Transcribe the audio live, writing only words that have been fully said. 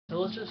So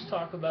let's just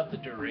talk about the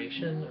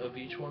duration of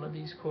each one of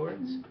these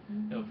chords.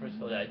 First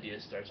of all, the idea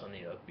starts on the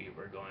upbeat.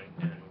 We're going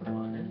and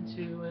 1 and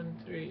 2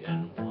 and 3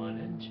 and 1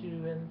 and 2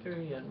 and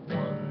 3 and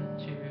 1,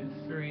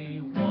 2,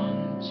 3,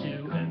 1,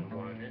 2 and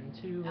 1 and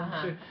 2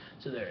 and 3.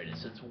 So there it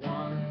is. It's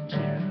 1, 2,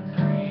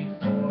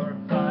 3, 4,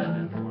 5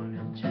 and 1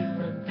 and 2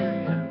 and 3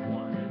 and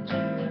 1 and 2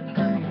 and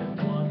 3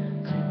 and 1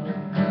 and 2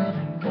 and 3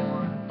 and 4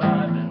 and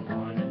 5 and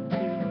 1 and 2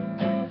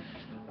 and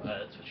 3.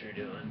 That's what you're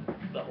doing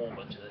the whole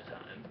bunch of the time.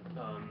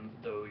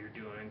 Though you're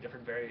doing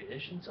different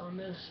variations on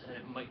this, and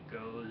it might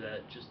go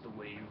that just the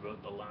way you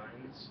wrote the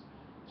lines,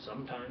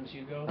 sometimes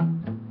you go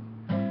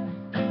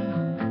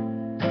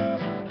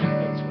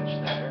switch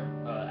there.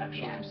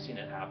 Actually, I've seen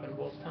it happen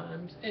both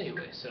times.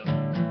 Anyway, so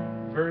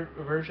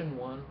version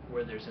 1,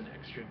 where there's an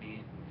extra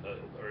beat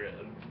or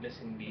a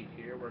missing beat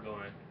here, we're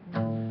going.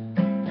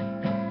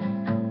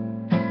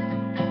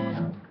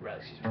 Right,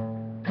 excuse me.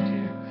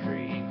 2,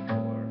 3,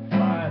 4,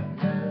 5.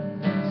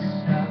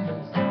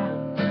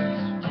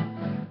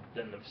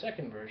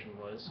 Second version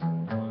was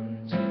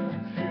 1, 2, 3,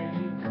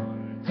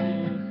 1, 2,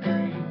 3,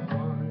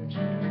 1, 2,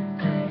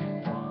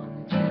 3,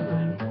 1, 2,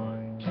 and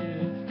 1, 2,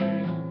 3,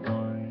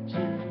 1,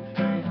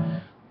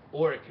 2, 3.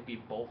 Or it could be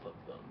both of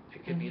them.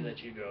 It could be that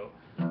you go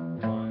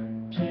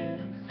 1, 2,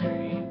 3,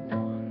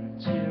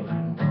 1, 2,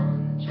 and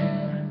 1, 2,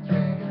 and 3,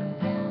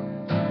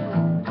 and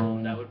 1, 2,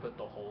 boom. That would put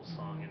the whole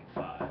song in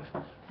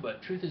 5.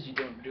 But truth is, you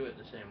don't do it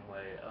the same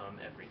way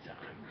every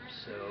time.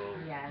 So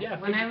yeah,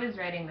 when I was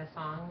writing the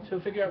song, so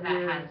figure out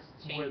where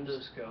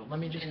those go. Let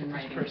me just get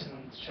this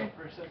person's show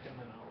for a second,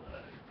 and then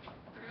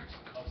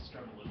I'll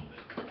strum a little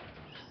bit.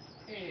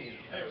 Hey,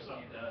 I just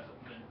need a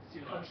minute. See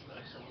what else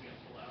I still get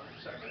louder.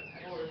 Sorry about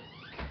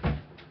that.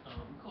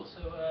 Cool.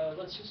 So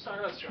let's just talk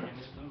about strumming.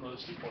 This is the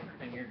most important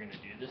thing you're going to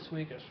do this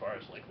week as far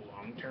as like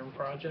long-term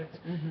projects.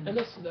 And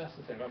that's the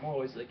thing. I'm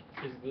always like,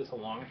 is this a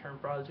long-term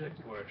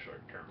project or a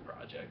short-term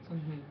project?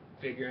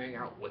 Figuring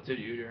out what to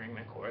do during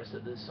the chorus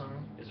of this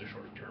song is a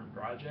short-term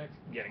project.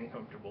 Getting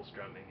comfortable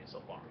strumming is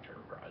a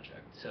long-term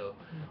project. So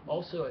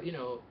also,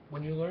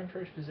 when you learn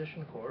first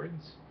position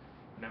chords,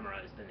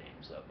 memorize the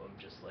names of them.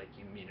 Just like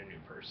you meet a new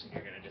person,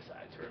 you're going to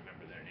decide to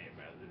remember their name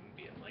rather than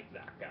being like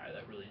that guy.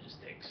 That really just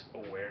takes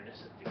awareness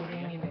of doing it. What do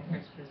you mean by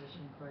first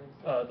position chords?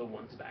 The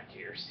ones back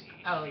here, C,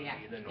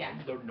 the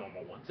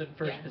normal ones. The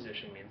first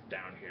position means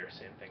down here,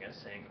 same thing as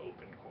saying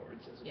open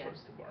chords as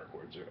opposed to bar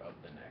chords or up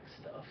the next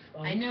stuff.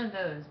 I know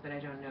those, but I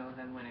don't know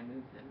them when I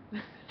move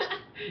them.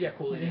 Yeah,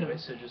 cool. Anyway,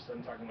 so just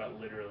I'm talking about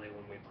literally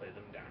when we play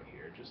them down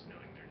here, just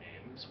knowing their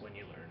names when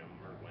you learn them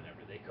or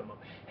whenever they come up.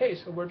 Hey,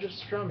 so we're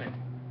just strumming.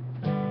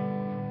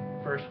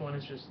 First one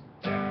is just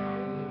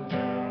down,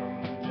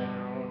 down,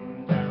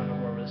 down, down. No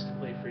more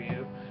realistically for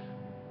you.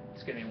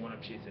 It's going to be one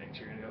of two things.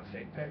 You're going to go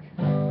fake pick.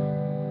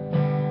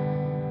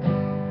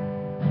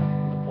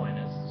 The point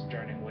is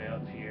starting way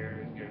up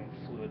here and going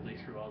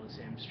fluidly through all the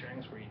same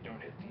strings where you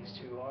don't hit these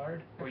too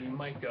hard. Or you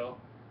might go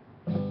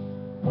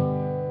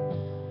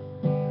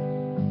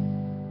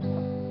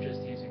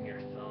just using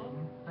your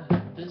thumb.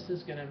 This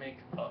is going to make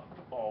up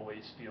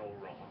always feel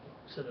wrong.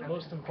 So the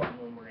most important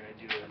one we're going to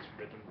do is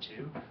rhythm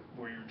 2,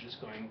 where you're just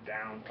going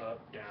down,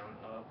 up, down,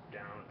 up,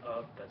 down,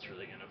 up. That's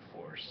really going to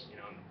force,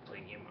 I'm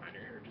playing E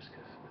minor here just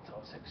because it's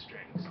all 6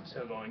 strings.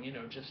 So going,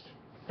 just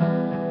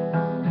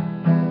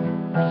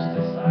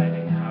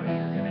deciding how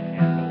you're going to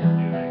handle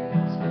doing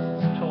this, because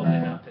it's totally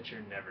not that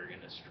you're never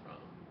going to strum,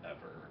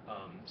 ever.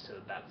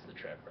 So that's the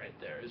trick right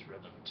there, is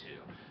rhythm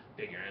 2,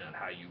 figuring out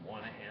how you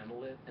want to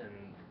handle it.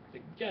 And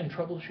again,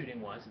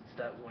 troubleshooting-wise, it's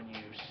that when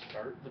you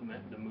start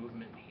the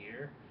movement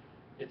here,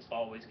 it's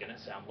always going to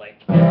sound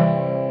like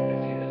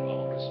if you hit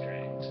all the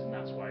strings, and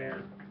that's why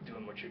you're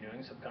doing what you're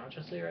doing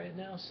subconsciously right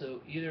now.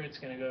 So either it's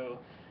going to go,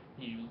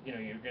 you're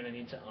going to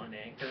need to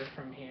unanchor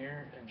from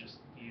here and just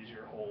use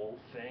your whole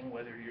thing,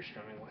 whether you're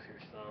strumming with your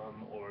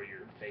thumb or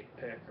your fake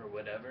pick or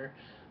whatever,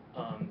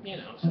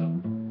 so.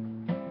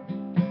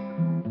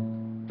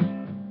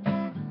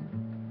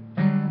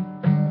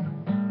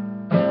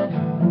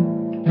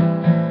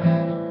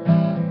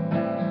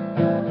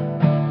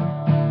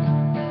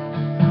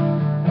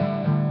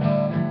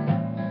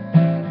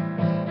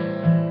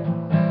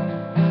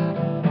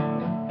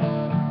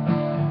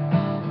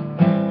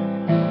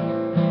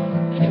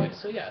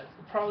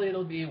 Probably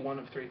it'll be one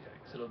of 3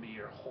 things. It'll be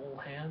your whole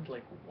hand,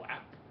 like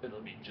whap.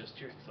 It'll be just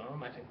your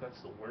thumb. I think that's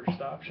the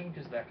worst option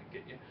because that could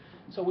get you.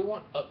 So we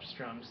want up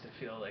strums to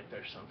feel like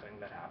there's something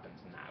that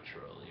happens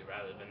naturally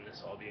rather than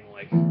this all being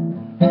like,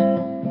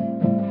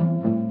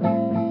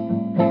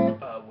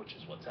 which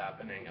is what's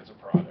happening as a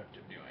product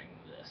of doing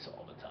this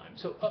all the time.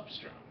 So up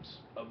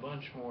strums, a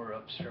bunch more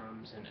up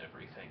strums in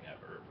everything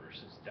ever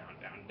versus down,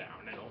 down,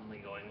 down, and only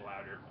going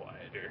louder,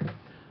 quieter.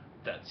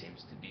 That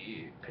seems to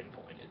be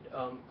pinpointed.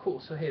 Cool.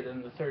 So hey,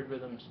 then the third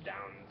rhythm's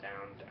down,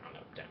 down, down,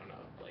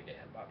 up, like a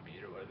hip hop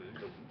beat or whatever.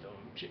 Dum,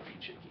 dum, chicky,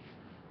 chicky.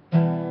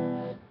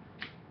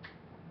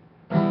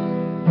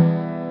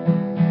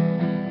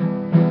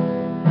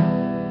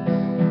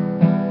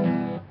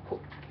 Cool.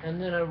 And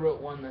then I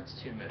wrote one that's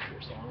 2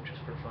 measures long,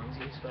 just for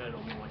funsies, but I'd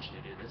only want you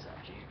to do this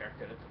after you got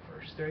good at the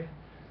first 3.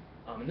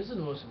 And this is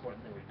the most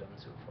important thing we've done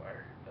so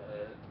far.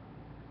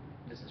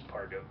 This is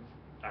part of,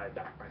 I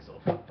back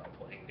myself up by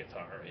playing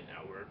guitar right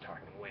now. We're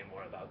talking way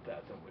more about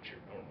that than what your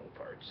normal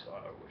parts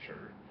are, which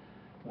are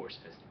more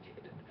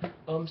sophisticated.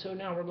 So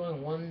now we're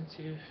going 1,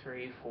 2,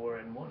 3, 4,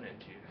 and 1 and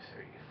 2,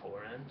 3,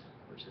 4 and,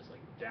 which is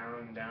like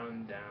down,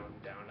 down, down,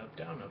 down, up,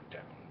 down, up,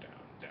 down, down,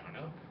 down,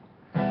 up.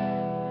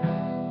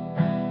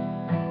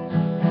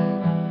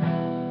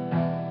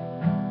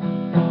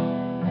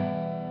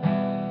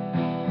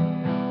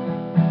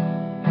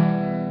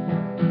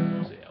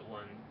 So yeah,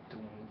 1,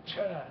 doom,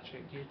 cha,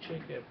 chicky,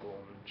 chicky,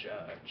 boom,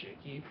 cha,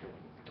 chicky,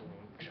 boom,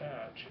 doom,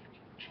 cha,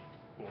 chicky, chicky,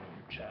 boom,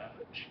 cha,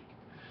 chicky.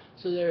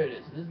 So there it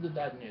is. This is the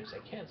bad news. I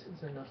can't say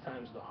this enough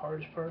times. The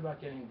hardest part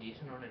about getting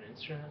decent on an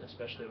instrument,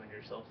 especially when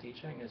you're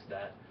self-teaching, is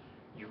that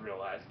you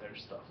realize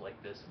there's stuff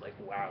like this, like,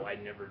 wow, I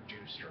never do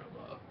strum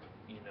up,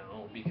 you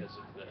know, because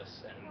of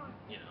this. And,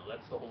 you know,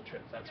 that's the whole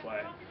trick. That's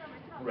why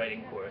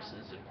writing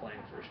choruses and playing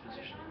first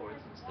position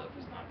chords and stuff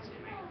is not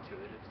seeming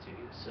intuitive to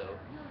you. So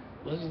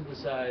let's just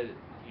decide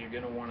you're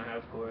going to want to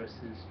have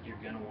choruses,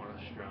 you're going to want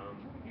to strum,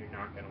 you're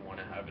not going to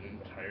want to have an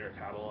entire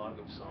catalog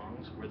of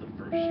songs where the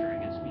first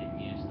string is being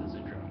used as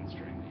a drum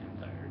string the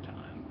entire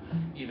time.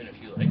 Even if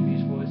you like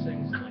these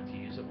voicings and like to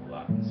use them a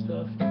lot and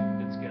stuff,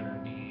 it's going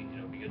to be, you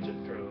know, be good to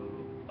throw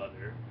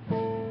other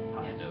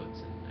high notes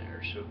in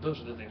there. So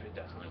those are the things we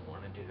definitely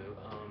want to do.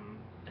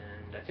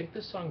 And I think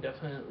this song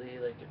definitely,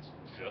 like, it's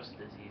just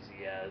as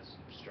easy as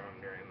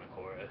strum during the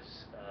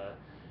chorus,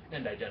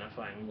 and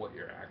identifying what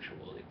you're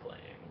actually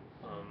playing.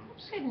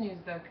 Good news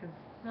though, because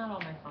not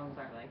all my songs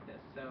are like this,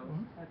 so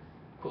that's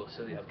cool.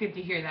 So yeah, it's good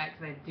to hear that,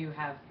 because I do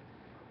have.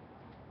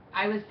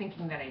 I was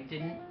thinking that I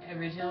didn't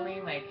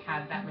originally like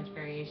have that much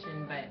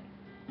variation, but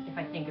if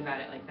I think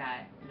about it like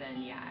that,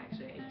 then yeah,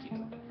 actually I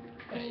do.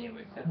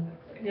 Anyway, So cool.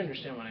 that's good. You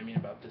understand what I mean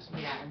about this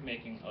Yeah.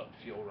 making up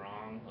feel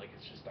wrong? Like,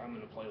 it's just, I'm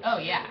gonna play. Oh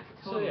yeah,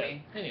 So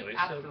totally. yeah. Anyway,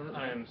 Absolutely. so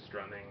I'm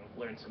strumming.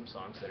 Learn some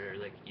songs that are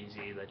like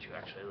easy that you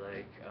actually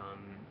like,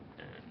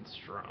 and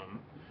strum.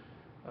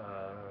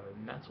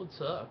 And that's what's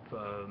up.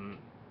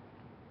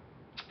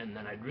 And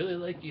then I'd really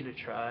like you to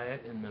try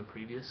it in the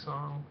previous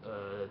song,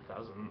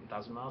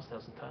 thousand miles,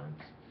 1,000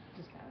 times.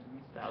 Just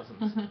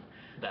Thousands.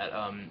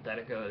 That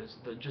it goes,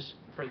 just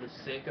for the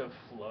sake of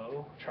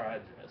flow, try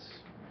this.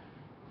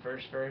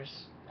 First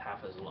verse,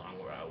 half as long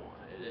where I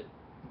wanted it,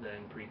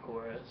 then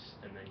pre-chorus,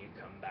 and then you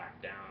come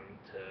back down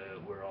to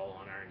we're all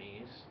on our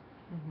knees.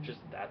 Just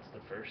that's the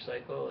first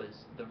cycle, is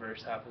the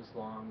verse half as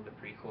long, the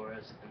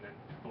pre-chorus, and then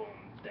boom,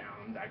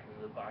 down, back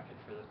into the pocket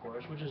for the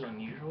chorus, which is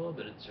unusual,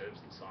 but it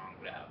serves the song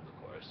to have the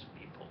chorus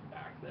be pulled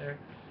back there.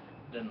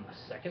 Then the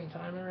second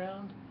time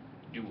around,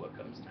 do what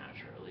comes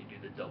naturally, do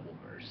the double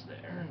verse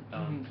there.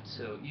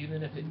 So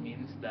even if it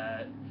means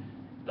that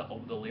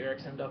the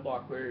lyrics end up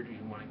awkward, you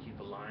want to keep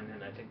a line,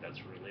 and I think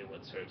that's really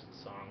what serves the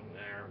song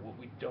there. What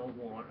we don't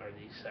want are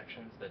these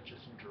sections that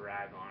just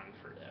drag on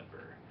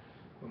forever.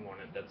 We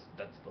want it,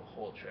 that's the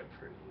whole trip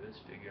for you, is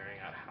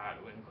figuring out how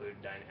to include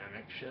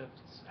dynamic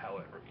shifts,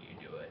 however you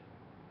do it,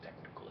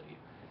 technically,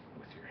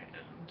 with your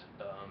hand,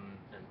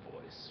 and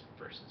voice,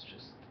 versus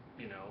just,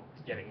 you know,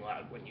 getting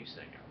loud when you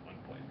sing at one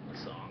point in the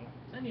song.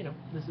 And, you know,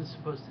 this is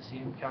supposed to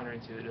seem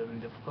counterintuitive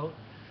and difficult,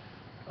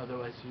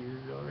 otherwise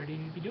you'd already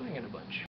be doing it a bunch.